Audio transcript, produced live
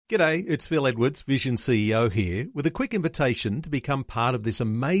G'day, it's Phil Edwards, Vision CEO here, with a quick invitation to become part of this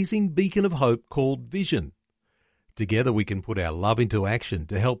amazing beacon of hope called Vision. Together we can put our love into action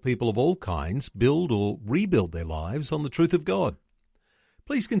to help people of all kinds build or rebuild their lives on the truth of God.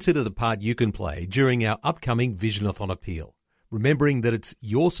 Please consider the part you can play during our upcoming Visionathon appeal, remembering that it's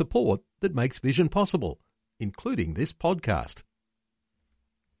your support that makes Vision possible, including this podcast.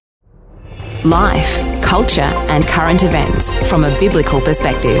 Life, culture and current events from a biblical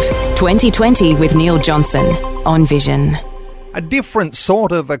perspective. 2020 with Neil Johnson on Vision. A different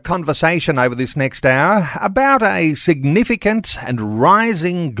sort of a conversation over this next hour about a significant and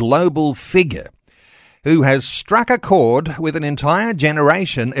rising global figure who has struck a chord with an entire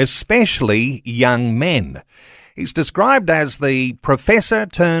generation, especially young men. He's described as the professor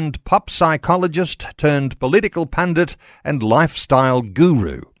turned pop psychologist turned political pundit and lifestyle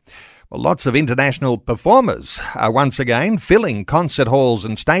guru. Well, lots of international performers are once again filling concert halls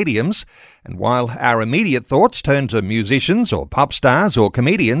and stadiums, and while our immediate thoughts turn to musicians or pop stars or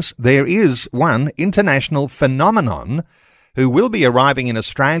comedians, there is one international phenomenon who will be arriving in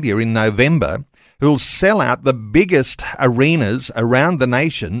Australia in November, who'll sell out the biggest arenas around the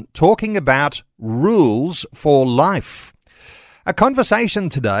nation, talking about rules for life. A conversation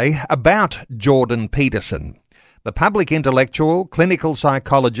today about Jordan Peterson, the public intellectual, clinical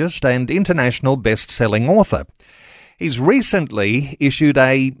psychologist and international best-selling author. He's recently issued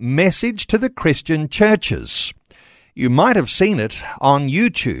a message to the Christian churches. You might have seen it on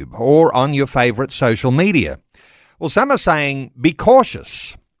YouTube or on your favourite social media. Well, some are saying, be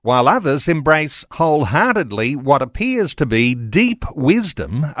cautious, while others embrace wholeheartedly what appears to be deep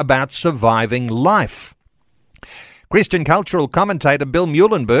wisdom about surviving life. Christian cultural commentator Bill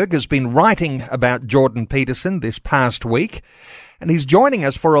Muehlenberg has been writing about Jordan Peterson this past week, and he's joining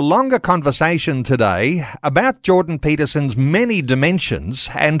us for a longer conversation today about Jordan Peterson's many dimensions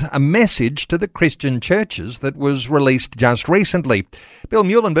and a message to the Christian churches that was released just recently. Bill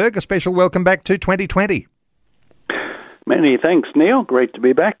Muehlenberg, a special welcome back to 2020. Many thanks, Neil. Great to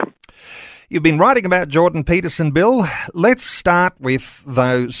be back. You've been writing about Jordan Peterson, Bill. Let's start with,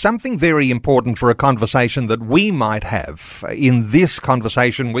 though, something very important for a conversation that we might have in this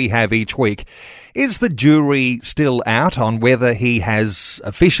conversation we have each week. Is the jury still out on whether he has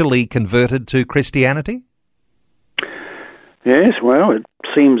officially converted to Christianity? Yes, well, it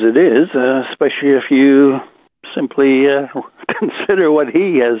seems it is, especially if you simply consider what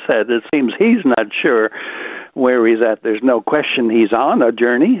he has said. It seems he's not sure where he's at. There's no question he's on a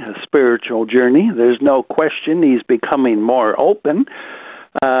journey, a spiritual journey. There's no question he's becoming more open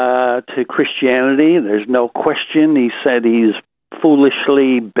to Christianity. There's no question he said he's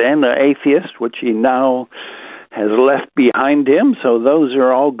foolishly been an atheist, which he now has left behind him. So those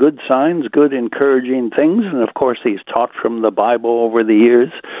are all good signs, good encouraging things. And of course, he's taught from the Bible over the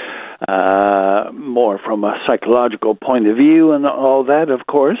years, more from a psychological point of view and all that, of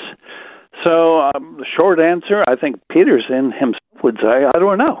course. So the short answer, I think Peterson himself would say, I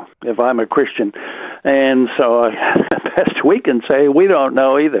don't know if I'm a Christian. And so best we can say, we don't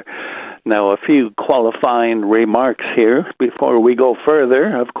know either. Now, a few qualifying remarks here before we go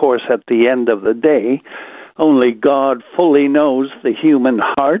further. Of course, at the end of the day, only God fully knows the human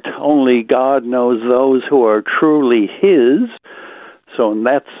heart. Only God knows those who are truly His. So in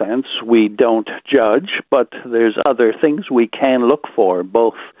that sense, we don't judge, but there's other things we can look for,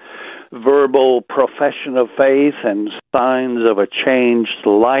 both verbal profession of faith and signs of a changed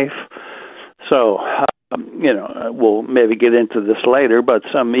life. So, we'll maybe get into this later, but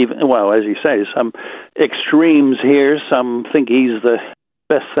some even, well, as you say, some extremes here. Some think he's the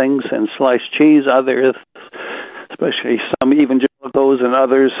best thing since sliced cheese. Others, especially some evangelicals and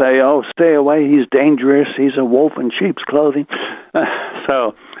others, say, oh, stay away, he's dangerous, he's a wolf in sheep's clothing.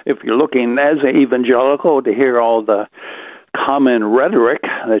 So if you're looking as an evangelical to hear all the common rhetoric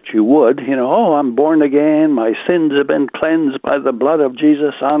that you would, oh, I'm born again, my sins have been cleansed by the blood of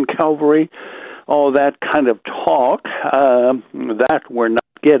Jesus on Calvary, all that kind of talk, that we're not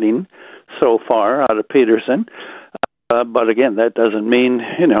getting so far out of Peterson. But again, that doesn't mean,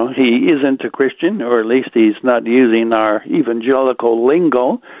 he isn't a Christian, or at least he's not using our evangelical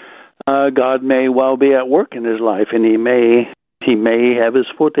lingo. God may well be at work in his life, and he may have his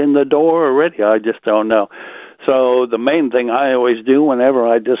foot in the door already. I just don't know. So the main thing I always do whenever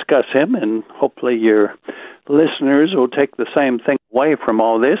I discuss him, and hopefully your listeners will take the same thing away from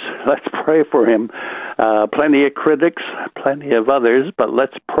all this, let's pray for him. Plenty of critics, plenty of others, but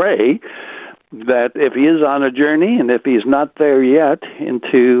let's pray that if he is on a journey and if he's not there yet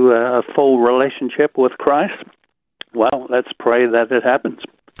into a full relationship with Christ, well, let's pray that it happens.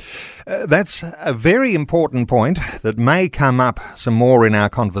 That's a very important point that may come up some more in our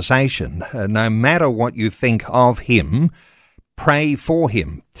conversation. No matter what you think of him, pray for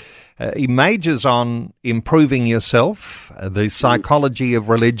him. He majors on improving yourself, the psychology of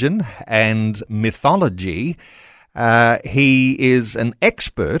religion and mythology. He is an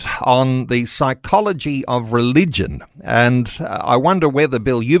expert on the psychology of religion. And I wonder whether,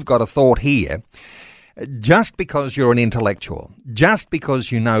 Bill, you've got a thought here. Just because you're an intellectual, just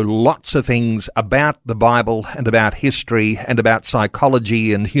because you know lots of things about the Bible and about history and about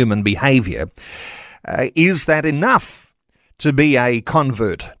psychology and human behaviour, is that enough to be a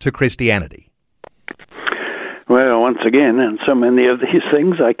convert to Christianity? Well, once again, in so many of these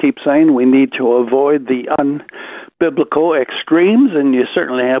things, I keep saying we need to avoid the unbiblical extremes, and you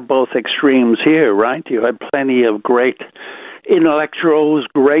certainly have both extremes here, right? You have plenty of great intellectuals,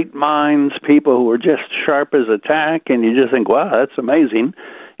 great minds, people who are just sharp as a tack, and you just think, wow, that's amazing.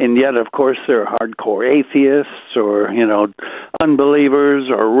 And yet, of course, there are hardcore atheists or, unbelievers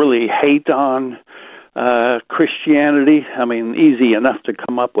or really hate on Christianity. I mean, easy enough to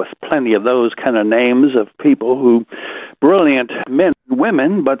come up with plenty of those kind of names of people who, brilliant men and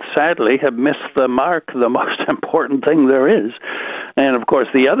women, but sadly have missed the mark, the most important thing there is. And, of course,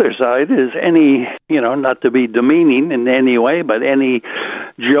 the other side is any, not to be demeaning in any way, but any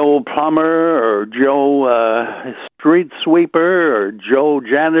Joe Plumber or Joe street sweeper or Joe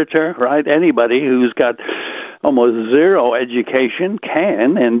janitor, right? Anybody who's got almost zero education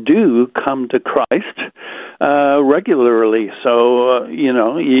can and do come to Christ regularly. So, you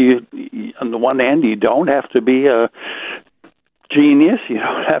on the one hand, you don't have to be a genius. You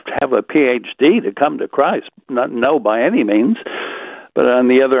don't have to have a PhD to come to Christ. No, by any means. But on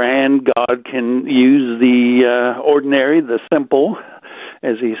the other hand, God can use the ordinary, the simple,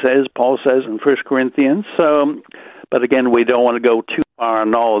 as he says, Paul says in 1 Corinthians. So, but again, we don't want to go too far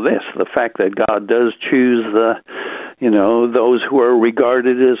on all of this. The fact that God does choose those who are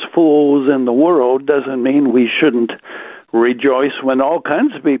regarded as fools in the world doesn't mean we shouldn't rejoice when all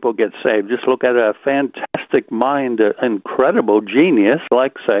kinds of people get saved. Just look at a fantastic mind, an incredible genius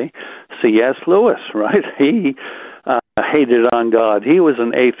like, say, C.S. Lewis, right? He hated on God. He was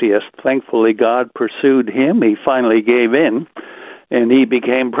an atheist. Thankfully, God pursued him. He finally gave in, and he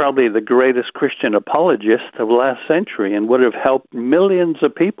became probably the greatest Christian apologist of last century and would have helped millions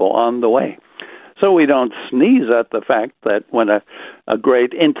of people on the way. So we don't sneeze at the fact that when a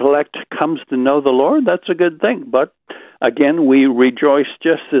great intellect comes to know the Lord, that's a good thing. But again, we rejoice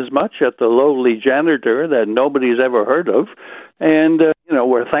just as much at the lowly janitor that nobody's ever heard of. And,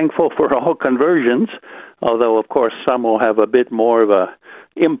 we're thankful for all conversions, although, of course, some will have a bit more of a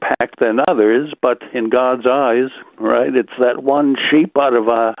impact than others. But in God's eyes, right, it's that one sheep out of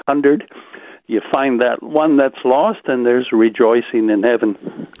 100. You find that one that's lost, and there's rejoicing in heaven.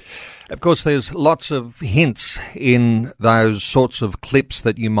 Of course, there's lots of hints in those sorts of clips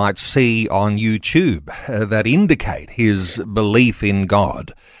that you might see on YouTube that indicate his belief in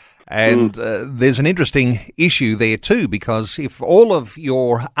God. And there's an interesting issue there too, because if all of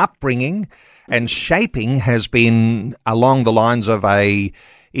your upbringing and shaping has been along the lines of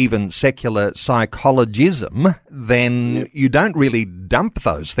even secular psychologism, then you don't really dump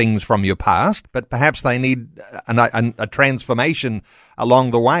those things from your past, but perhaps they need a transformation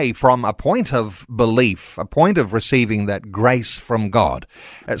along the way from a point of belief, a point of receiving that grace from God.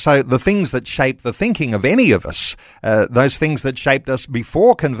 So the things that shape the thinking of any of us, those things that shaped us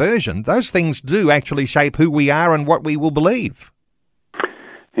before conversion, those things do actually shape who we are and what we will believe.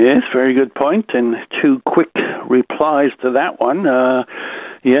 Yes, very good point. And two quick replies to that one.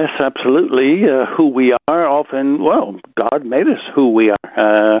 Yes, absolutely. Who we are often, God made us who we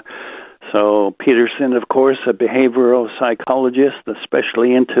are. So Peterson, of course, a behavioral psychologist,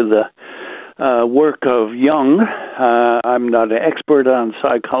 especially into the work of Jung. I'm not an expert on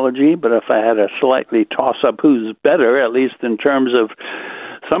psychology, but if I had a slightly toss-up who's better, at least in terms of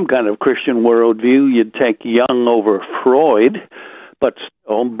some kind of Christian worldview, you'd take Jung over Freud. But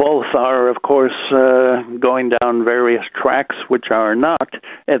still, both are, of course, going down various tracks which are not,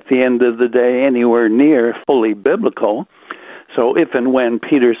 at the end of the day, anywhere near fully biblical. So if and when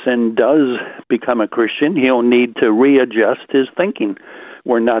Peterson does become a Christian, he'll need to readjust his thinking.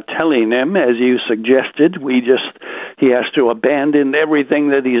 We're not telling him, as you suggested, he has to abandon everything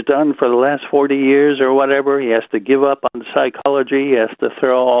that he's done for the last 40 years or whatever. He has to give up on psychology. He has to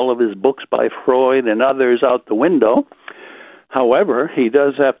throw all of his books by Freud and others out the window. However, he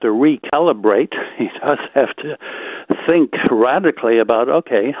does have to recalibrate. He does have to think radically about,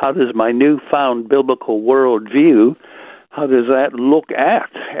 okay, how does my newfound biblical worldview, how does that look at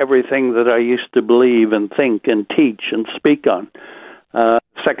everything that I used to believe and think and teach and speak on?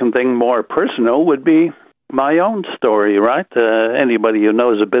 second thing, more personal, would be my own story, right? Anybody who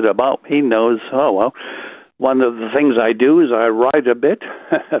knows a bit about me knows, one of the things I do is I write a bit.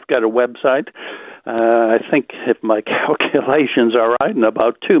 I've got a website. I think if my calculations are right, in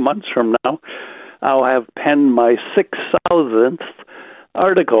about 2 months from now, I'll have penned my 6,000th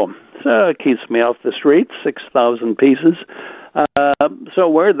article. So it keeps me off the streets, 6,000 pieces. So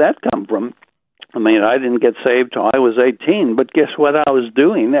where'd that come from? I mean, I didn't get saved till I was 18, but guess what I was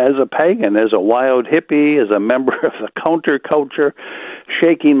doing as a pagan, as a wild hippie, as a member of the counterculture,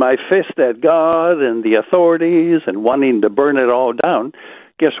 shaking my fist at God and the authorities and wanting to burn it all down.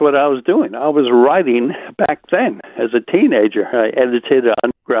 Guess what I was doing? I was writing back then as a teenager. I edited an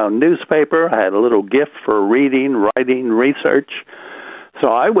underground newspaper. I had a little gift for reading, writing, research. So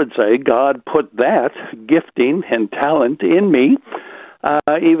I would say God put that gifting and talent in me,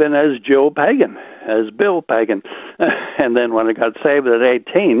 even as Joe Pagan, as Bill Pagan. And then when I got saved at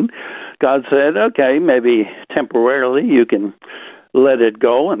 18, God said, okay, maybe temporarily you can let it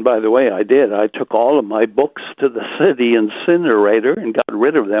go. And by the way, I did. I took all of my books to the city incinerator and got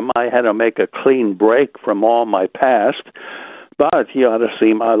rid of them. I had to make a clean break from all my past. But you ought to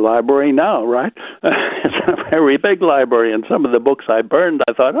see my library now, right? It's a very big library, and some of the books I burned,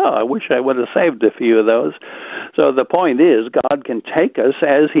 I thought, I wish I would have saved a few of those. So the point is, God can take us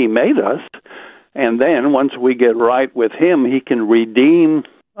as He made us, and then once we get right with Him, He can redeem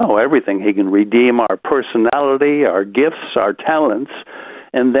everything. He can redeem our personality, our gifts, our talents,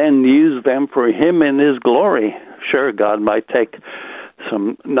 and then use them for Him in His glory. Sure, God might take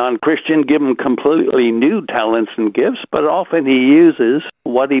some non-Christian, give them completely new talents and gifts, but often He uses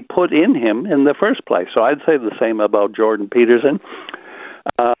what He put in him in the first place. So I'd say the same about Jordan Peterson.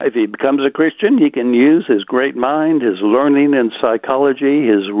 If he becomes a Christian, he can use his great mind, his learning in psychology,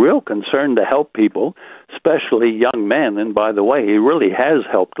 his real concern to help people, especially young men. And by the way, he really has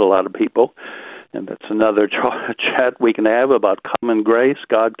helped a lot of people. And that's another chat we can have about common grace.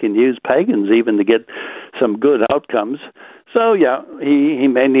 God can use pagans even to get some good outcomes. So, yeah, he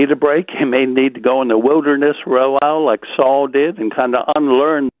may need a break. He may need to go in the wilderness for a while like Saul did and kind of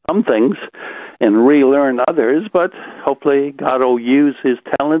unlearn some things and relearn others. But hopefully God will use his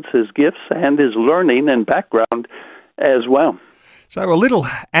talents, his gifts, and his learning and background as well. So a little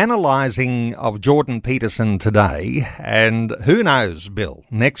analysing of Jordan Peterson today, and who knows, Bill,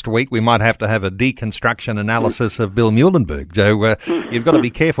 next week we might have to have a deconstruction analysis of Bill Muhlenberg. So you've got to be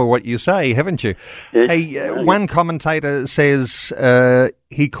careful what you say, haven't you? Hey, one commentator says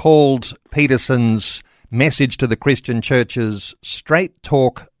he called Peterson's message to the Christian churches straight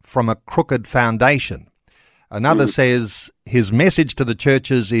talk from a crooked foundation. Another says his message to the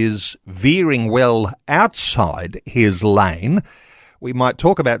churches is veering well outside his lane. We might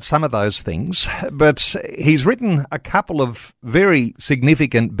talk about some of those things, but he's written a couple of very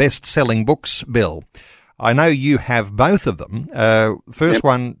significant best-selling books, Bill. I know you have both of them. First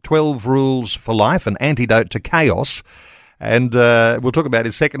one, 12 Rules for Life, An Antidote to Chaos. And we'll talk about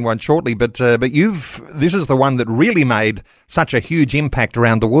his second one shortly, but this is the one that really made such a huge impact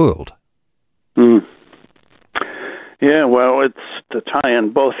around the world. Yeah, well, it's to tie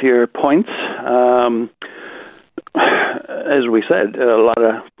in both your points. As we said, a lot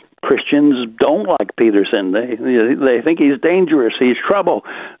of Christians don't like Peterson. They think he's dangerous. He's trouble.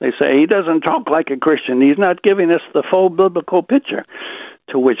 They say he doesn't talk like a Christian. He's not giving us the full biblical picture.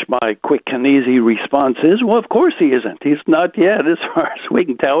 To which my quick and easy response is, well, of course he isn't. He's not yet, as far as we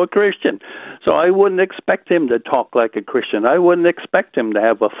can tell, a Christian. So I wouldn't expect him to talk like a Christian. I wouldn't expect him to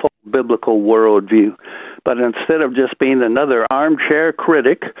have a full biblical worldview. But instead of just being another armchair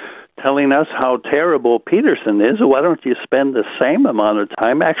critic telling us how terrible Peterson is, why don't you spend the same amount of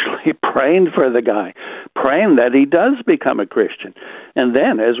time actually praying for the guy, praying that he does become a Christian? And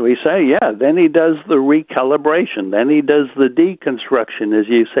then, as we say, then he does the recalibration. Then he does the deconstruction, as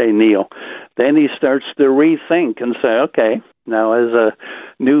you say, Neil. Then he starts to rethink and say, okay, now as a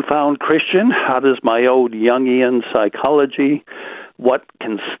newfound Christian, how does my old Jungian psychology, what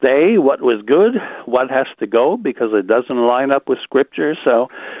can stay, what was good, what has to go because it doesn't line up with Scripture? So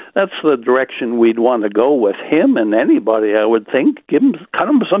that's the direction we'd want to go with him and anybody, I would think. Cut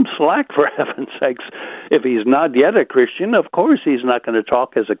him some slack, for heaven's sakes. If he's not yet a Christian, of course he's not going to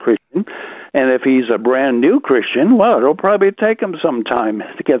talk as a Christian. And if he's a brand new Christian, well, it'll probably take him some time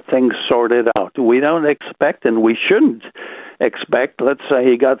to get things sorted out. We don't expect, and we shouldn't expect, let's say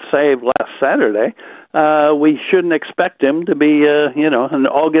he got saved last Saturday, we shouldn't expect him to be, an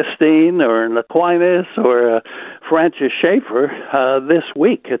Augustine or an Aquinas or a Francis Schaeffer this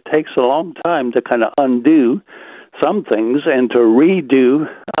week. It takes a long time to kind of undo some things and to redo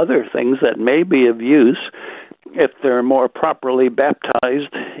other things that may be of use if they're more properly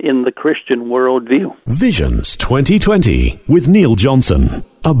baptized in the Christian worldview. Visions 2020 with Neil Johnson.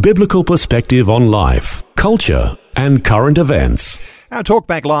 A biblical perspective on life, culture and current events. Our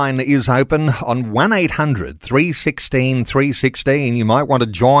talkback line is open on 1-800-316-316. You might want to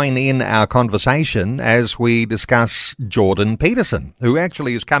join in our conversation as we discuss Jordan Peterson, who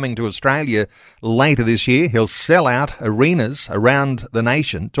actually is coming to Australia later this year. He'll sell out arenas around the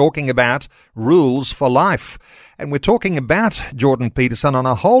nation talking about rules for life. And we're talking about Jordan Peterson on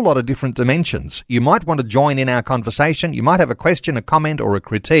a whole lot of different dimensions. You might want to join in our conversation. You might have a question, a comment or a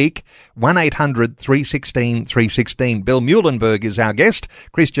critique. 1-800-316-316. Bill Muhlenberg is our guest,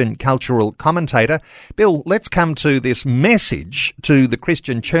 Christian cultural commentator. Bill, let's come to this message to the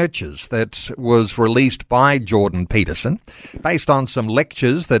Christian churches that was released by Jordan Peterson based on some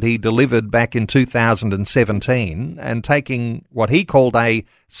lectures that he delivered back in 2017 and taking what he called a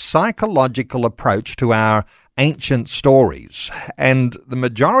psychological approach to our ancient stories. And the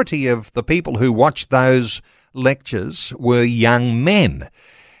majority of the people who watched those lectures were young men.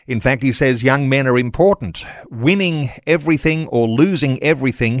 In fact, he says young men are important. Winning everything or losing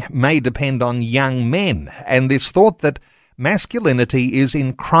everything may depend on young men. And this thought that masculinity is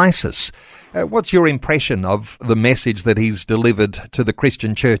in crisis. What's your impression of the message that he's delivered to the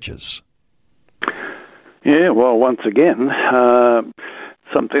Christian churches? Yeah, well, once again,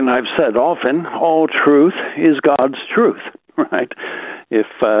 something I've said often, all truth is God's truth, right? If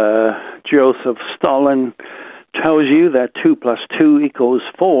Joseph Stalin tells you that 2 + 2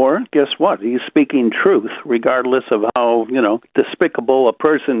 = 4, guess what? He's speaking truth, regardless of how, despicable a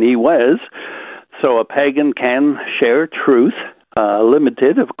person he was. So a pagan can share truth,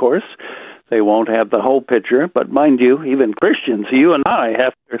 limited, of course. They won't have the whole picture, but mind you, even Christians, you and I,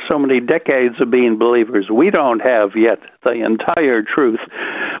 after so many decades of being believers, we don't have yet the entire truth.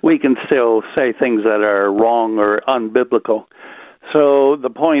 We can still say things that are wrong or unbiblical. So the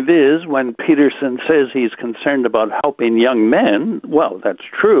point is, when Peterson says he's concerned about helping young men, well, that's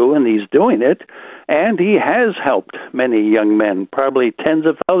true, and he's doing it, and he has helped many young men, probably tens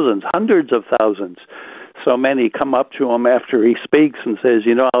of thousands, hundreds of thousands. So many come up to him after he speaks and says,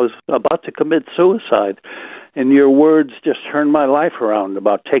 I was about to commit suicide, and your words just turned my life around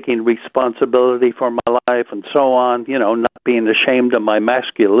about taking responsibility for my life and so on, not being ashamed of my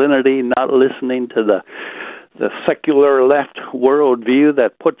masculinity, not listening to the secular left worldview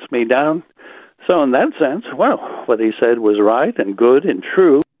that puts me down. So in that sense, well, what he said was right and good and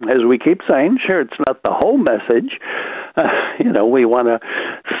true. As we keep saying, sure, it's not the whole message. We want to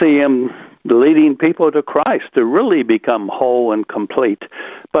see him leading people to Christ to really become whole and complete.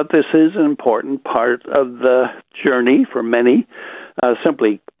 But this is an important part of the journey for many,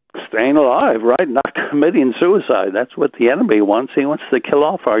 simply staying alive, right? Not committing suicide. That's what the enemy wants. He wants to kill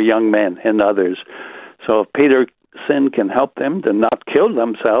off our young men and others. So if Peterson can help them to not kill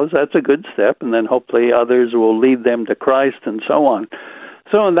themselves, that's a good step, and then hopefully others will lead them to Christ and so on.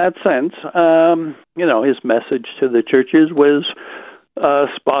 So in that sense, his message to the churches was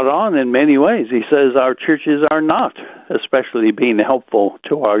spot on in many ways. He says our churches are not, especially being helpful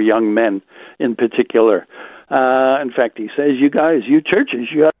to our young men in particular. In fact, he says, you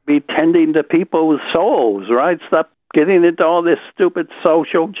churches, you have to be tending to people's souls, right? Stop getting into all this stupid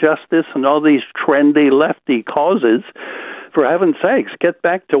social justice and all these trendy lefty causes. For heaven's sakes, get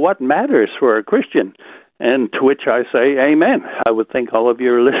back to what matters for a Christian. And to which I say, amen. I would think all of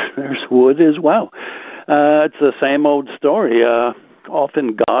your listeners would as well. It's the same old story.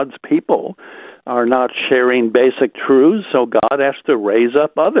 Often God's people are not sharing basic truths, so God has to raise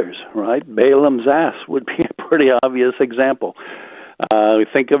up others, right? Balaam's ass would be a pretty obvious example.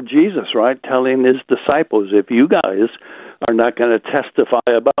 Think of Jesus, right, telling his disciples, if you guys are not going to testify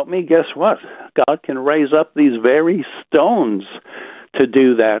about me, guess what? God can raise up these very stones to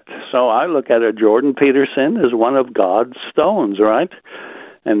do that. So I look at a Jordan Peterson as one of God's stones, right?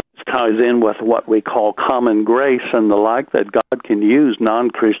 And this ties in with what we call common grace and the like, that God can use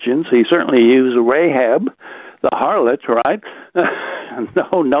non-Christians. He certainly used Rahab, the harlot, right?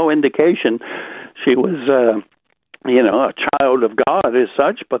 No indication she was a child of God as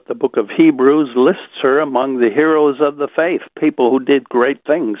such, but the book of Hebrews lists her among the heroes of the faith, people who did great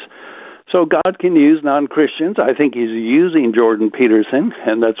things. So God can use non-Christians. I think he's using Jordan Peterson,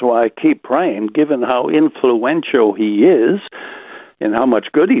 and that's why I keep praying, given how influential he is and how much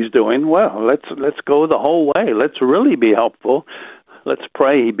good he's doing. Well, let's go the whole way. Let's really be helpful. Let's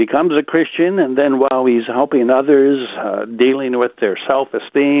pray he becomes a Christian, and then while he's helping others dealing with their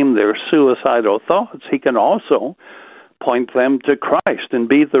self-esteem, their suicidal thoughts, he can also point them to Christ and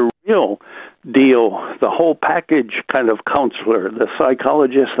be the real deal, the whole package kind of counselor, the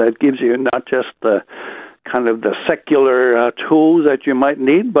psychologist that gives you not just the kind of the secular tools that you might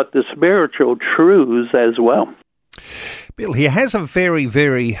need, but the spiritual truths as well. Bill, he has a very,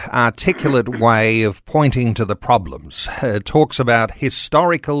 very articulate way of pointing to the problems. Talks about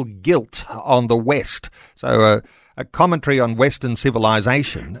historical guilt on the West. So a commentary on Western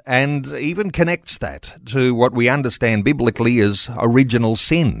civilization, and even connects that to what we understand biblically as original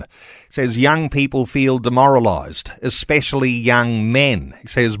sin. He says young people feel demoralised, especially young men. He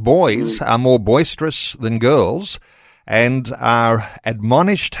says boys are more boisterous than girls and are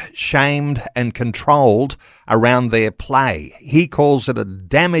admonished, shamed and controlled around their play. He calls it a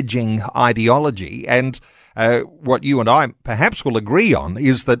damaging ideology, and what you and I perhaps will agree on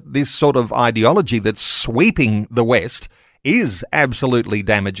is that this sort of ideology that's sweeping the West is absolutely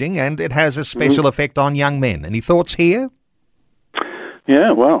damaging, and it has a special effect on young men. Any thoughts here?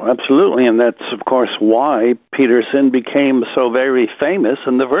 Yeah, well, absolutely, and that's, of course, why Peterson became so very famous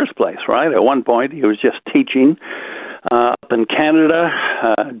in the first place, right? At one point, he was just teaching up in Canada,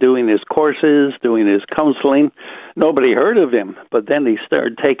 doing his courses, doing his counseling. Nobody heard of him, but then he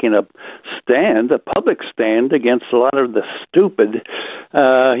started taking a public stand against a lot of the stupid,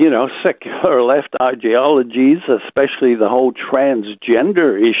 secular left ideologies, especially the whole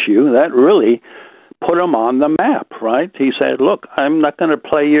transgender issue. That really put him on the map, right? He said, look, I'm not going to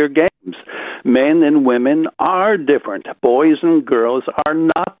play your games. Men and women are different. Boys and girls are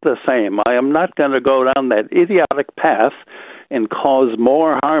not the same. I am not going to go down that idiotic path and cause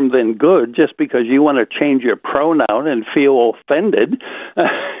more harm than good just because you want to change your pronoun and feel offended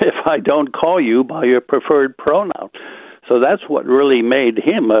if I don't call you by your preferred pronoun. So that's what really made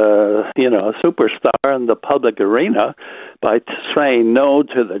him a superstar in the public arena, by saying no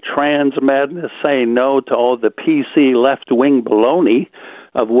to the trans madness, saying no to all the PC left-wing baloney,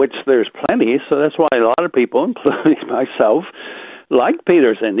 of which there's plenty. So that's why a lot of people, including myself, like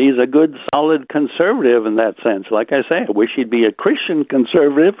Peterson. He's a good, solid conservative in that sense. Like I say, I wish he'd be a Christian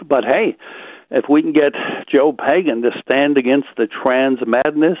conservative, but hey, if we can get Joe Pagan to stand against the trans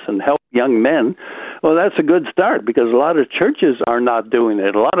madness and help young men, well, that's a good start, because a lot of churches are not doing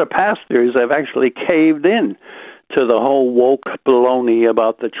it. A lot of pastors have actually caved in to the whole woke baloney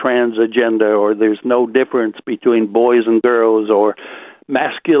about the trans agenda, or there's no difference between boys and girls, or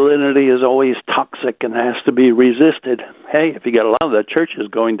masculinity is always toxic and has to be resisted. Hey, if you get a lot of the churches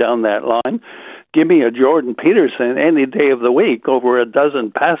going down that line, give me a Jordan Peterson any day of the week over a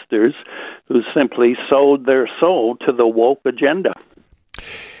dozen pastors who simply sold their soul to the woke agenda.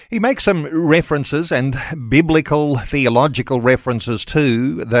 He makes some references, and biblical, theological references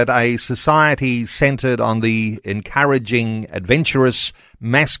too, that a society centred on the encouraging, adventurous,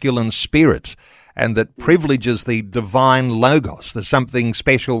 masculine spirit, and that privileges the divine logos. There's something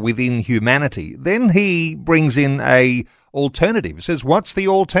special within humanity. Then he brings in a alternative. He says, what's the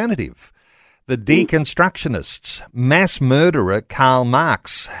alternative? The deconstructionists, mass murderer Karl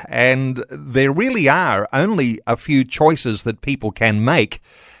Marx. And there really are only a few choices that people can make.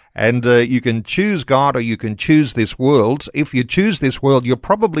 And you can choose God or you can choose this world. If you choose this world, you're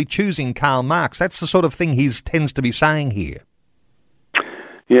probably choosing Karl Marx. That's the sort of thing he tends to be saying here.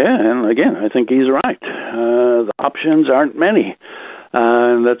 Yeah, and again, I think he's right. The options aren't many.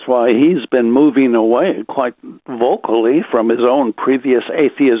 And that's why he's been moving away quite vocally from his own previous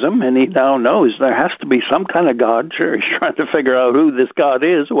atheism, and he now knows there has to be some kind of God. Sure, he's trying to figure out who this God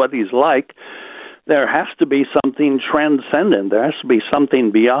is, what he's like. There has to be something transcendent. There has to be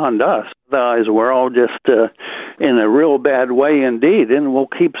something beyond us. Otherwise, we're all just in a real bad way indeed, and we'll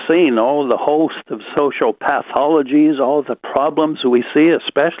keep seeing all the host of social pathologies, all the problems we see,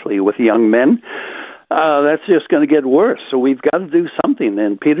 especially with young men. That's just going to get worse. So we've got to do something,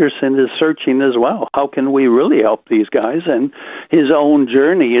 and Peterson is searching as well. How can we really help these guys? And his own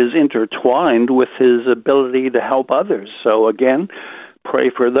journey is intertwined with his ability to help others. So again,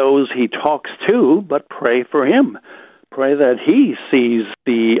 pray for those he talks to, but pray for him. Pray that he sees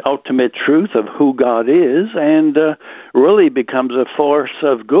the ultimate truth of who God is and really becomes a force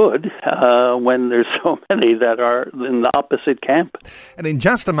of good when there's so many that are in the opposite camp. And in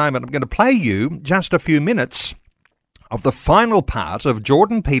just a moment, I'm going to play you just a few minutes of the final part of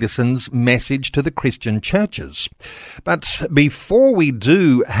Jordan Peterson's message to the Christian churches. But before we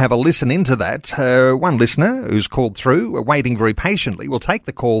do have a listen into that, one listener who's called through, waiting very patiently, will take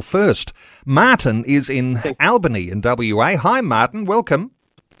the call first. Martin is in Albany in WA. Hi, Martin. Welcome.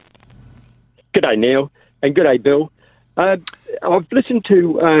 G'day, Neil, and g'day, Bill. I've listened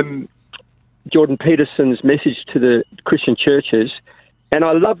to Jordan Peterson's message to the Christian churches, and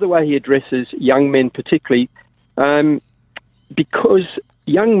I love the way he addresses young men particularly, because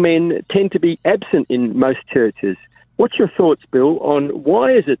young men tend to be absent in most churches. What's your thoughts, Bill, on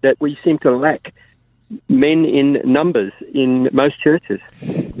why is it that we seem to lack men in numbers in most churches.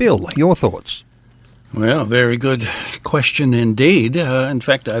 Bill, your thoughts? Well, very good question indeed. In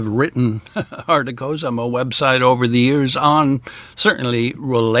fact, I've written articles on my website over the years on certainly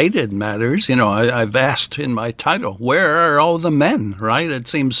related matters. You know, I've asked in my title, where are all the men, right? It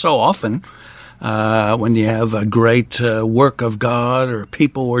seems so often when you have a great work of God or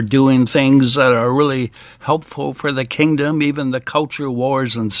people are doing things that are really helpful for the kingdom, even the culture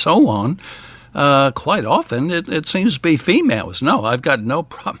wars and so on. Quite often, it seems to be females. No, I've got no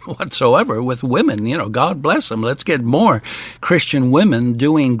problem whatsoever with women. You know, God bless them. Let's get more Christian women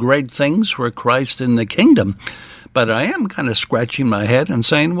doing great things for Christ in the kingdom. But I am kind of scratching my head and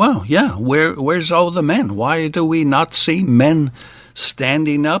saying, well, yeah, where's all the men? Why do we not see men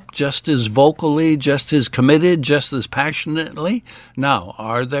standing up just as vocally, just as committed, just as passionately? Now,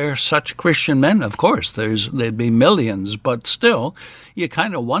 are there such Christian men? Of course, there'd be millions, but still, you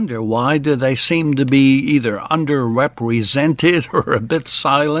kind of wonder, why do they seem to be either underrepresented or a bit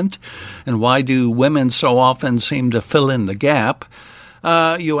silent? And why do women so often seem to fill in the gap?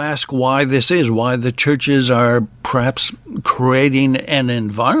 You ask why this is, why the churches are perhaps creating an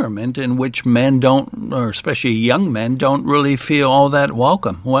environment in which men don't, or especially young men, don't really feel all that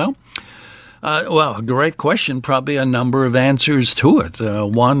welcome. Well, a great question, probably a number of answers to it.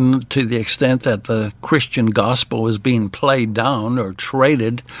 One, to the extent that the Christian gospel is being played down or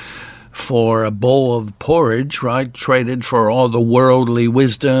traded for a bowl of porridge, right? Traded for all the worldly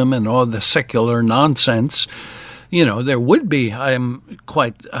wisdom and all the secular nonsense. You know, there would be, I am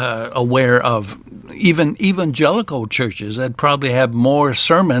quite aware of, even evangelical churches that probably have more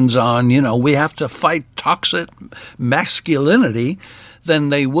sermons on, you know, we have to fight toxic masculinity than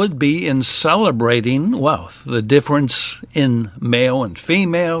they would be in celebrating, well, the difference in male and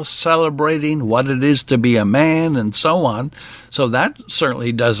female, celebrating what it is to be a man and so on. So that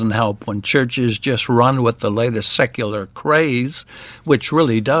certainly doesn't help when churches just run with the latest secular craze, which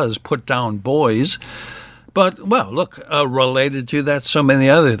really does put down boys. But, well, look, related to that, so many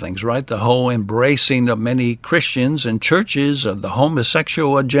other things, right? The whole embracing of many Christians and churches of the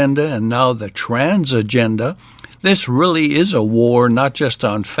homosexual agenda and now the trans agenda. This really is a war not just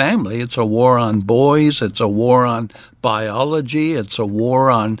on family. It's a war on boys. It's a war on biology. It's a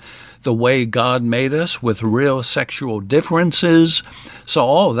war on the way God made us with real sexual differences. So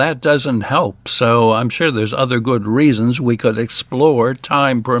all that doesn't help. So I'm sure there's other good reasons we could explore,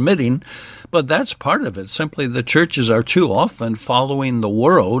 time permitting. But that's part of it. Simply the churches are too often following the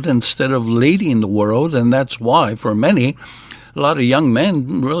world instead of leading the world, and that's why, for many, a lot of young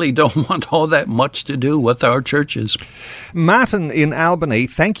men really don't want all that much to do with our churches. Martin in Albany,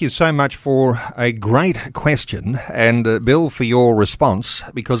 thank you so much for a great question, and Bill, for your response,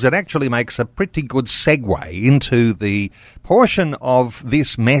 because it actually makes a pretty good segue into the portion of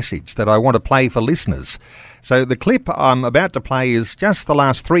this message that I want to play for listeners. So the clip I'm about to play is just the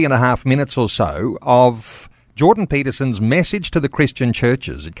last 3.5 minutes or so of Jordan Peterson's message to the Christian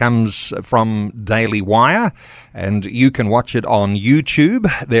churches. It comes from Daily Wire, and you can watch it on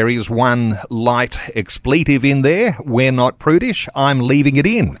YouTube. There is one light expletive in there. We're not prudish. I'm leaving it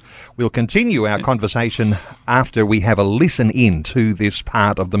in. We'll continue our conversation after we have a listen in to this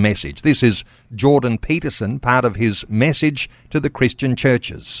part of the message. This is Jordan Peterson, part of his message to the Christian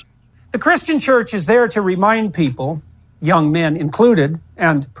churches. The Christian church is there to remind people, young men included,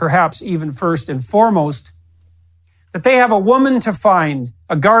 and perhaps even first and foremost, that they have a woman to find,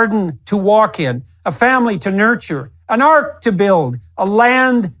 a garden to walk in, a family to nurture, an ark to build, a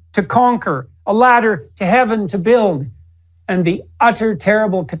land to conquer, a ladder to heaven to build, and the utter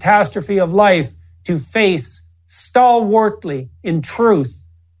terrible catastrophe of life to face stalwartly in truth,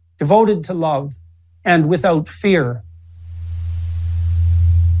 devoted to love, and without fear.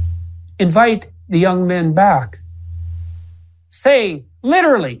 Invite the young men back. Say,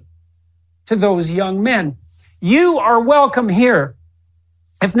 literally, to those young men, you are welcome here.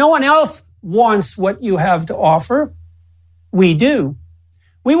 If no one else wants what you have to offer, we do.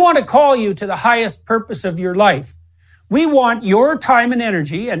 We want to call you to the highest purpose of your life. We want your time and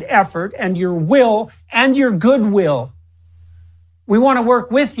energy and effort and your will and your goodwill. We want to work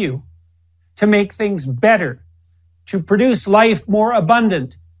with you to make things better, to produce life more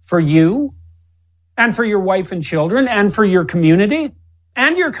abundant for you and for your wife and children and for your community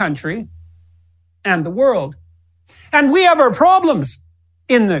and your country and the world. And we have our problems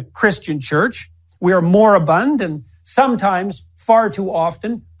in the Christian church. We are moribund and sometimes, far too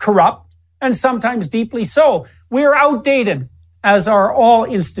often, corrupt and sometimes deeply so. We are outdated, as are all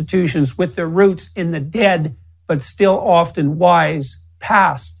institutions with their roots in the dead, but still often wise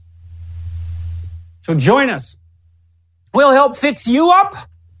past. So join us. We'll help fix you up,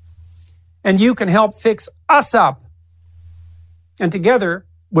 and you can help fix us up. And together,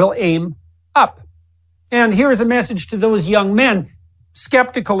 we'll aim up. And here's a message to those young men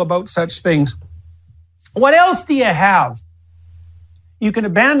skeptical about such things. What else do you have? You can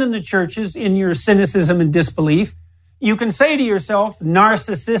abandon the churches in your cynicism and disbelief. You can say to yourself,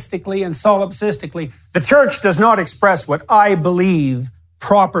 narcissistically and solipsistically, the church does not express what I believe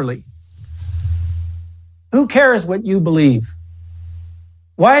properly. Who cares what you believe?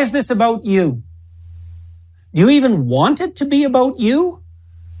 Why is this about you? Do you even want it to be about you?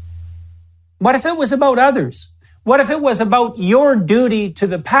 What if it was about others? What if it was about your duty to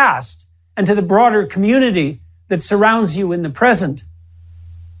the past and to the broader community that surrounds you in the present?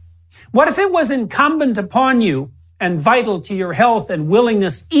 What if it was incumbent upon you and vital to your health and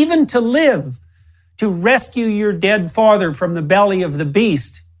willingness even to live, to rescue your dead father from the belly of the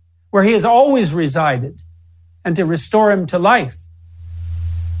beast, where he has always resided, and to restore him to life?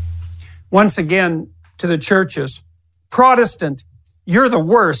 Once again, to the churches, Protestant, you're the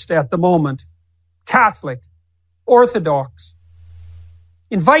worst at the moment. Catholic, Orthodox.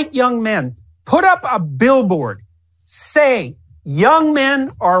 Invite young men. Put up a billboard. Say, young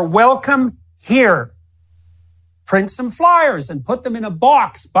men are welcome here. Print some flyers and put them in a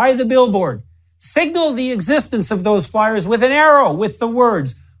box by the billboard. Signal the existence of those flyers with an arrow with the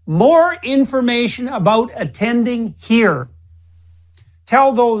words, more information about attending here.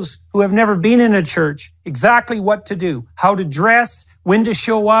 Tell those who have never been in a church exactly what to do, how to dress, when to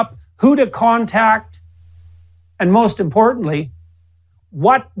show up, who to contact, and most importantly,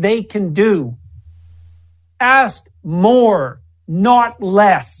 what they can do. Ask more, not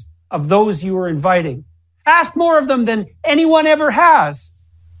less, of those you are inviting. Ask more of them than anyone ever has.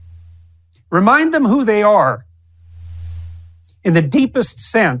 Remind them who they are in the deepest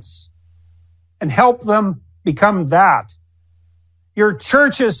sense and help them become that. Your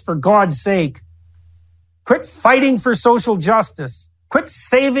churches, for God's sake. Quit fighting for social justice. Quit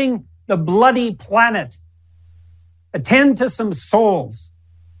saving the bloody planet. Attend to some souls.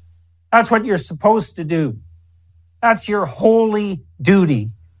 That's what you're supposed to do. That's your holy duty.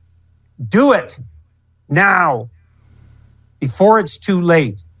 Do it now, before it's too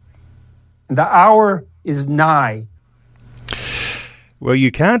late. And the hour is nigh. Well,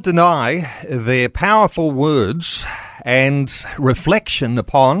 you can't deny their powerful words and reflection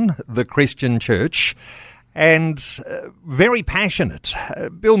upon the Christian church, and very passionate.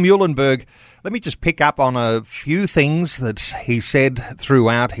 Bill Muehlenberg, let me just pick up on a few things that he said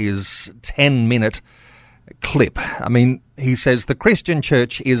throughout his 10-minute clip. I mean, he says the Christian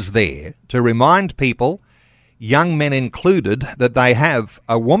church is there to remind people, young men included, that they have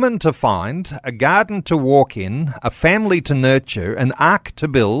a woman to find, a garden to walk in, a family to nurture, an ark to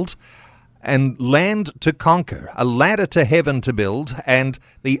build, and land to conquer, a ladder to heaven to build, and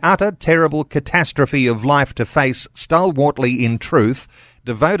the utter terrible catastrophe of life to face stalwartly in truth,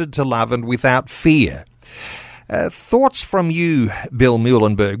 devoted to love and without fear. Thoughts from you, Bill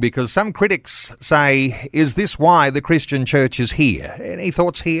Muehlenberg, because some critics say, is this why the Christian church is here? Any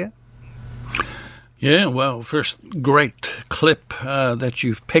thoughts here? Yeah, well, first, great clip that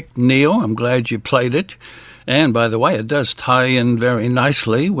you've picked, Neil. I'm glad you played it. And by the way, it does tie in very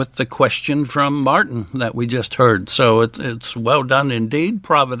nicely with the question from Martin that we just heard. So it's well done indeed,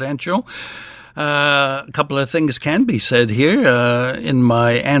 providential. A couple of things can be said here. In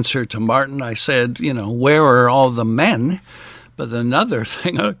my answer to Martin, I said, where are all the men? But another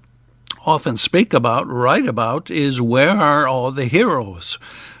thing I often write about, is where are all the heroes?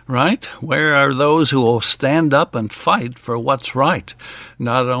 Right? Where are those who will stand up and fight for what's right?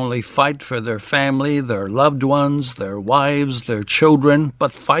 Not only fight for their family, their loved ones, their wives, their children,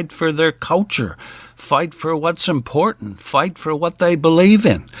 but fight for their culture. Fight for what's important. Fight for what they believe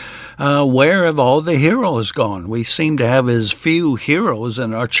in. Where have all the heroes gone? We seem to have as few heroes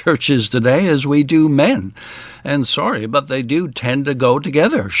in our churches today as we do men. And sorry, but they do tend to go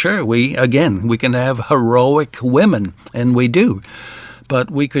together. Sure, we can have heroic women, and we do. But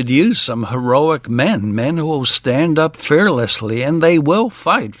we could use some heroic men who will stand up fearlessly, and they will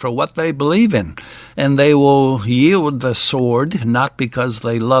fight for what they believe in. And they will yield the sword, not because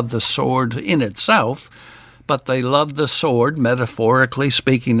they love the sword in itself, but they love the sword, metaphorically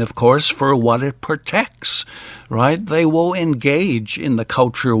speaking, of course, for what it protects, right? They will engage in the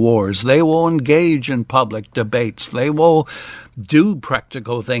culture wars. They will engage in public debates. They will do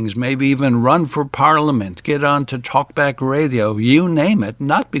practical things, maybe even run for parliament, get on to talkback radio, you name it,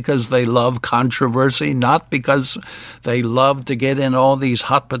 not because they love controversy, not because they love to get in all these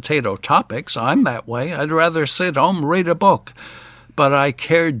hot potato topics. I'm that way. I'd rather sit home, read a book. but I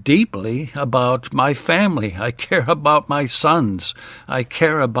care deeply about my family. I care about my sons. I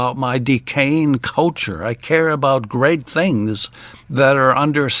care about my decaying culture. I care about great things that are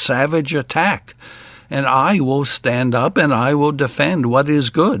under savage attack. And I will stand up and I will defend what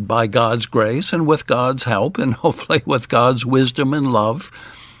is good by God's grace and with God's help and hopefully with God's wisdom and love.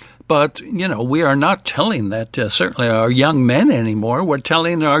 But, we are not telling that certainly our young men anymore. We're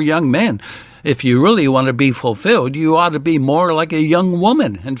telling our young men, if you really want to be fulfilled, you ought to be more like a young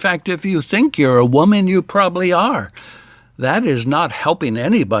woman. In fact, if you think you're a woman, you probably are. That is not helping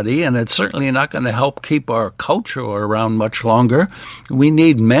anybody, and it's certainly not going to help keep our culture around much longer. We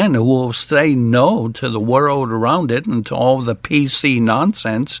need men who will say no to the world around it and to all the PC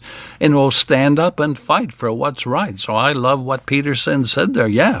nonsense, and will stand up and fight for what's right. So I love what Peterson said there.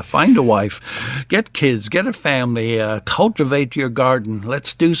 Yeah, find a wife, get kids, get a family, cultivate your garden.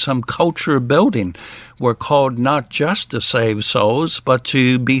 Let's do some culture building. We're called not just to save souls, but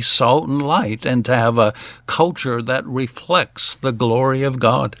to be salt and light and to have a culture that reflects the glory of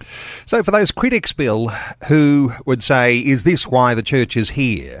God. So for those critics, Bill, who would say, is this why the church is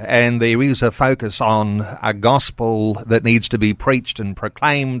here? And there is a focus on a gospel that needs to be preached and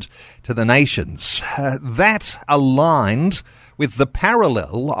proclaimed to the nations. That aligned with the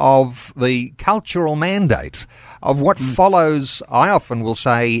parallel of the cultural mandate of what follows, I often will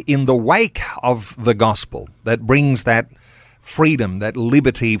say, in the wake of the gospel that brings that freedom, that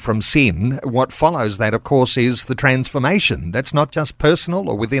liberty from sin. What follows that, of course, is the transformation. That's not just personal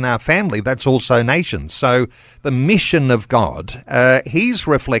or within our family, that's also nations. So the mission of God, he's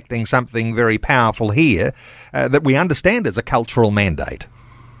reflecting something very powerful here that we understand as a cultural mandate.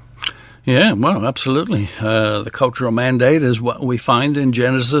 Yeah, well, absolutely. The cultural mandate is what we find in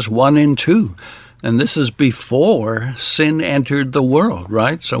Genesis 1 and 2. And this is before sin entered the world,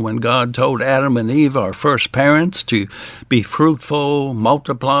 right? So when God told Adam and Eve, our first parents, to be fruitful,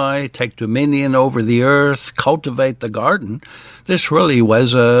 multiply, take dominion over the earth, cultivate the garden, this really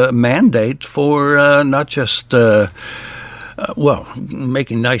was a mandate for not just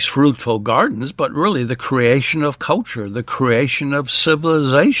making nice fruitful gardens, but really the creation of culture, the creation of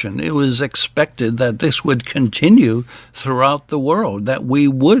civilization. It was expected that this would continue throughout the world, that we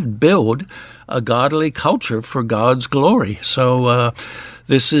would build a godly culture for God's glory. So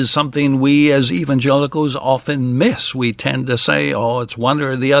this is something we as evangelicals often miss. We tend to say, it's one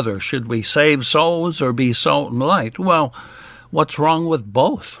or the other. Should we save souls or be salt and light? Well, what's wrong with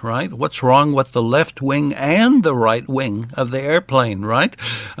both, right? What's wrong with the left wing and the right wing of the airplane, right?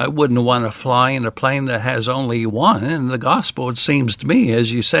 I wouldn't want to fly in a plane that has only one. And the gospel, it seems to me,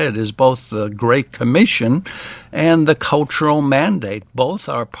 as you said, is both the Great Commission and the cultural mandate. Both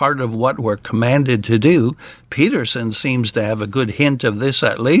are part of what we're commanded to do. Peterson seems to have a good hint of this,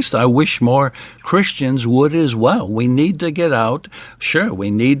 at least. I wish more Christians would as well. We need to get out. Sure, we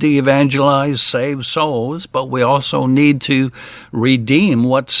need to evangelize, save souls, but we also need to redeem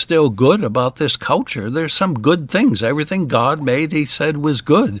what's still good about this culture. There's some good things. Everything God made, he said, was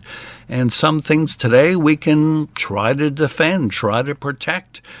good. And some things today we can try to defend, try to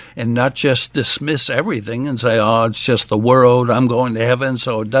protect, and not just dismiss everything and say, it's just the world, I'm going to heaven,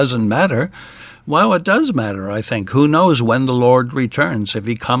 so it doesn't matter. Well, it does matter, I think. Who knows when the Lord returns? If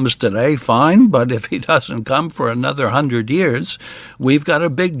he comes today, fine, but if he doesn't come for another 100 years, we've got a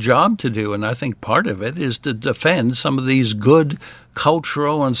big job to do, and I think part of it is to defend some of these good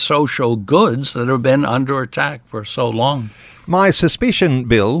cultural and social goods that have been under attack for so long. My suspicion,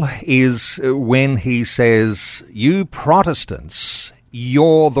 Bill, is when he says, you Protestants,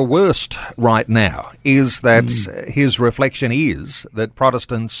 you're the worst right now, is that his reflection is that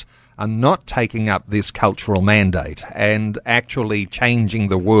Protestants are not taking up this cultural mandate and actually changing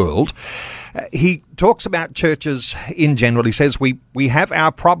the world. He talks about churches in general. He says, we have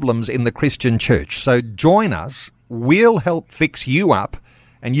our problems in the Christian church, so join us, we'll help fix you up,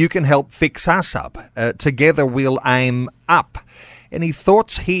 and you can help fix us up. Together we'll aim up. Any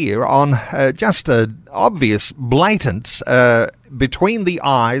thoughts here on just an obvious, blatant, between the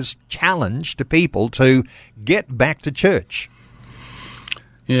eyes challenge to people to get back to church?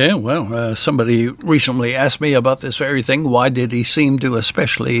 Yeah, well, somebody recently asked me about this very thing. Why did he seem to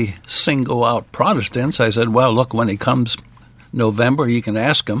especially single out Protestants? I said, well, look, when he comes November, you can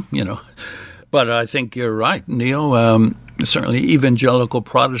ask him, But I think you're right, Neil. Certainly evangelical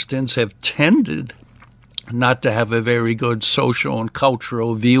Protestants have tended not to have a very good social and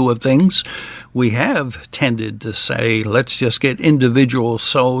cultural view of things. We have tended to say, let's just get individual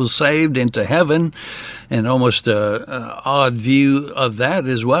souls saved into heaven, and almost an odd view of that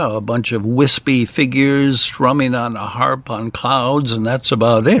as well. A bunch of wispy figures strumming on a harp on clouds, and that's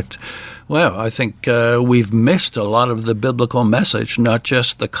about it. Well, I think we've missed a lot of the biblical message, not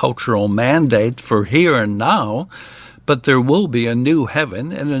just the cultural mandate for here and now, but there will be a new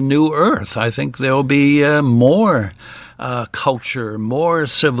heaven and a new earth. I think there'll be more culture, more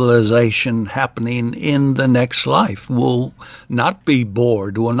civilization happening in the next life. We'll not be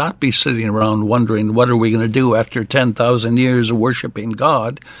bored. We'll not be sitting around wondering, what are we going to do after 10,000 years of worshiping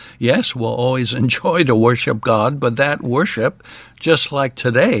God? Yes, we'll always enjoy to worship God, but that worship, just like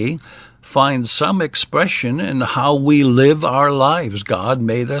today, finds some expression in how we live our lives. God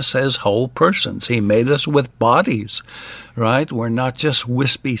made us as whole persons. He made us with bodies, right? We're not just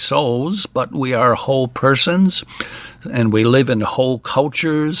wispy souls, but we are whole persons, and we live in whole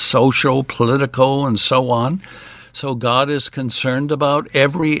cultures, social, political, and so on. So God is concerned about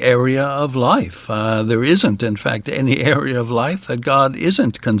every area of life. There isn't, in fact, any area of life that God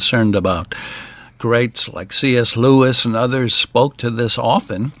isn't concerned about. Greats like C.S. Lewis and others spoke to this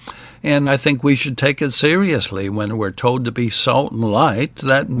often, and I think we should take it seriously. When we're told to be salt and light,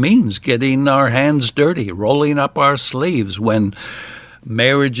 that means getting our hands dirty, rolling up our sleeves when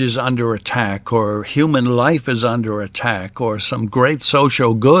marriage is under attack, or human life is under attack, or some great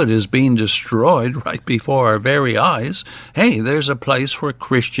social good is being destroyed right before our very eyes. Hey, there's a place for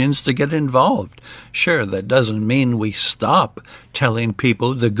Christians to get involved. Sure, that doesn't mean we stop telling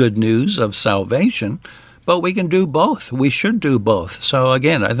people the good news of salvation, but we can do both. We should do both. So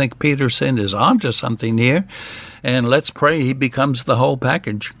again, I think Peterson is onto something here, and let's pray he becomes the whole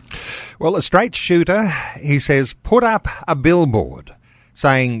package. Well, a straight shooter, he says, put up a billboard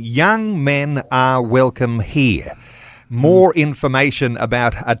saying young men are welcome here. More information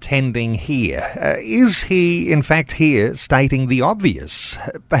about attending here. Is he, in fact, here stating the obvious?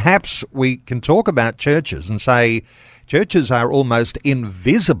 Perhaps we can talk about churches and say churches are almost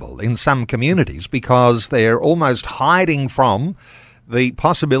invisible in some communities because they're almost hiding from the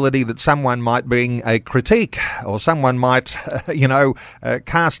possibility that someone might bring a critique, or someone might,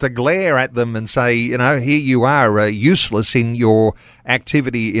 cast a glare at them and say, here you are, useless in your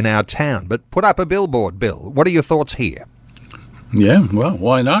activity in our town. But put up a billboard, Bill. What are your thoughts here? Yeah, well,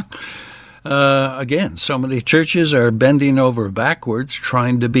 why not? Again, so many churches are bending over backwards,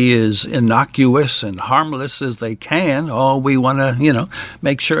 trying to be as innocuous and harmless as they can. Oh, we want to,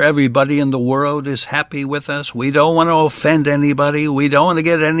 make sure everybody in the world is happy with us. We don't want to offend anybody. We don't want to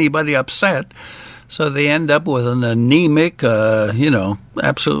get anybody upset. So they end up with an anemic,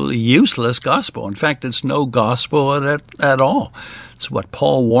 absolutely useless gospel. In fact, it's no gospel at all. It's what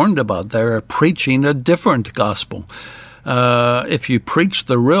Paul warned about. They're preaching a different gospel. If you preach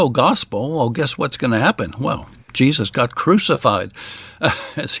the real gospel, well, guess what's going to happen? Well, Jesus got crucified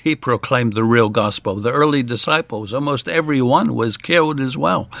as he proclaimed the real gospel. The early disciples, almost everyone was killed as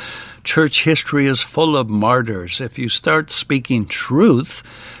well. Church history is full of martyrs. If you start speaking truth,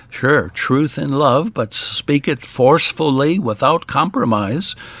 sure, truth in love, but speak it forcefully without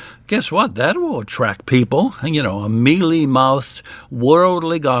compromise, guess what? That will attract people. A mealy-mouthed,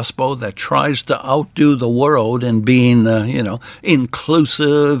 worldly gospel that tries to outdo the world in being,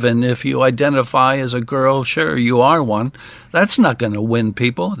 inclusive. And if you identify as a girl, sure, you are one. That's not going to win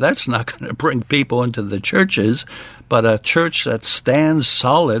people. That's not going to bring people into the churches. But a church that stands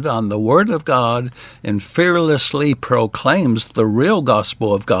solid on the Word of God and fearlessly proclaims the real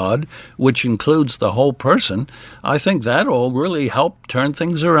gospel of God, which includes the whole person, I think that will really help turn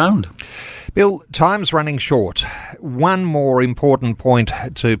things around. Bill, time's running short. One more important point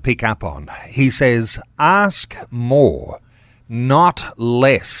to pick up on. He says, ask more, not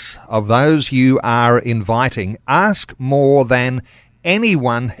less, of those you are inviting. Ask more than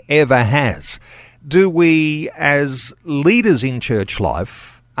anyone ever has. Do we, as leaders in church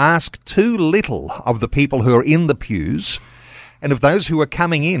life, ask too little of the people who are in the pews? And of those who are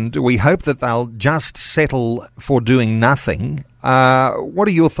coming in, do we hope that they'll just settle for doing nothing? What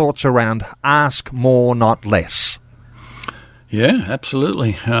are your thoughts around ask more, not less? Yeah,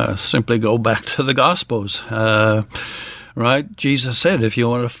 absolutely. Simply go back to the Gospels. Right? Jesus said, if you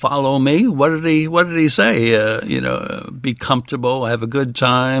want to follow me, what did he say? Be comfortable, have a good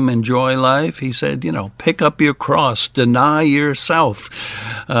time, enjoy life. He said, pick up your cross, deny yourself.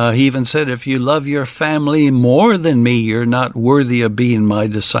 He even said, if you love your family more than me, you're not worthy of being my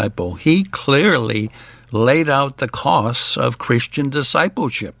disciple. He clearly laid out the costs of Christian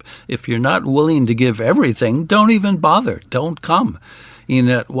discipleship. If you're not willing to give everything, don't even bother. Don't come.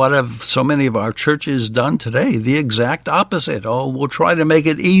 What have so many of our churches done today? The exact opposite. Oh, we'll try to make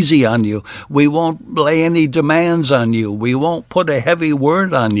it easy on you. We won't lay any demands on you. We won't put a heavy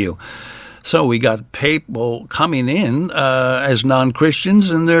word on you. So we got people coming in as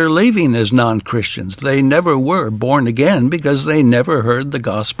non-Christians, and they're leaving as non-Christians. They never were born again because they never heard the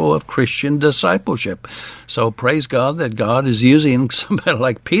gospel of Christian discipleship. So praise God that God is using somebody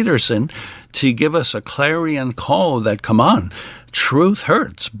like Peterson to give us a clarion call that, come on, truth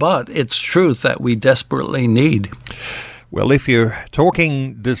hurts, but it's truth that we desperately need. Well, if you're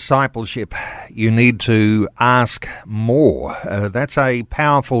talking discipleship, you need to ask more. That's a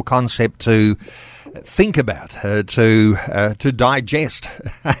powerful concept to think about, to digest,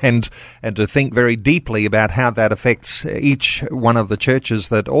 and to think very deeply about how that affects each one of the churches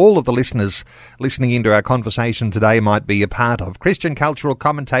that all of the listeners listening into our conversation today might be a part of. Christian cultural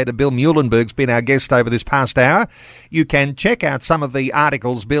commentator Bill Muehlenberg's been our guest over this past hour. You can check out some of the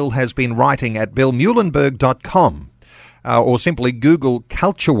articles Bill has been writing at billmuehlenberg.com. Or simply Google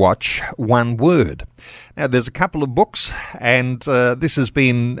Culture Watch, one word. Now, there's a couple of books, and this has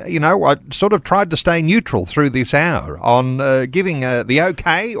been, I sort of tried to stay neutral through this hour on giving the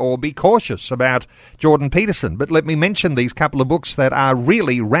okay or be cautious about Jordan Peterson. But let me mention these couple of books that are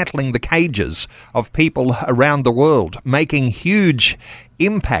really rattling the cages of people around the world, making huge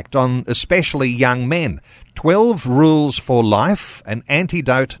impact on especially young men. 12 Rules for Life, An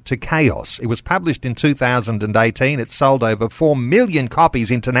Antidote to Chaos. It was published in 2018. It sold over 4 million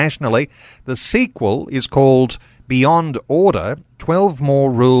copies internationally. The sequel is called Beyond Order, 12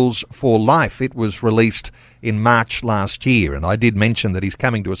 More Rules for Life. It was released in March last year, and I did mention that he's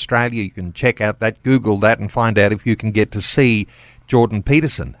coming to Australia. You can check out that, Google that, and find out if you can get to see Jordan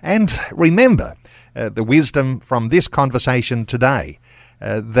Peterson. And remember the wisdom from this conversation today.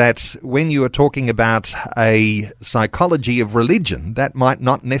 That when you are talking about a psychology of religion, that might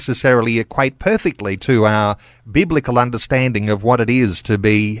not necessarily equate perfectly to our biblical understanding of what it is to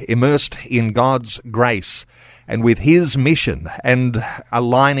be immersed in God's grace and with His mission and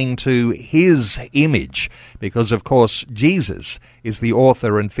aligning to His image, because, of course, Jesus is the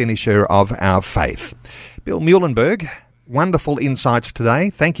author and finisher of our faith. Bill Muehlenberg, wonderful insights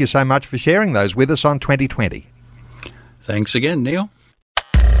today. Thank you so much for sharing those with us on 2020. Thanks again, Neil.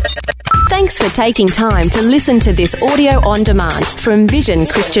 Thanks for taking time to listen to this audio on demand from Vision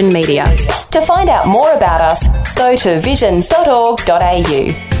Christian Media. To find out more about us, go to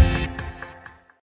vision.org.au.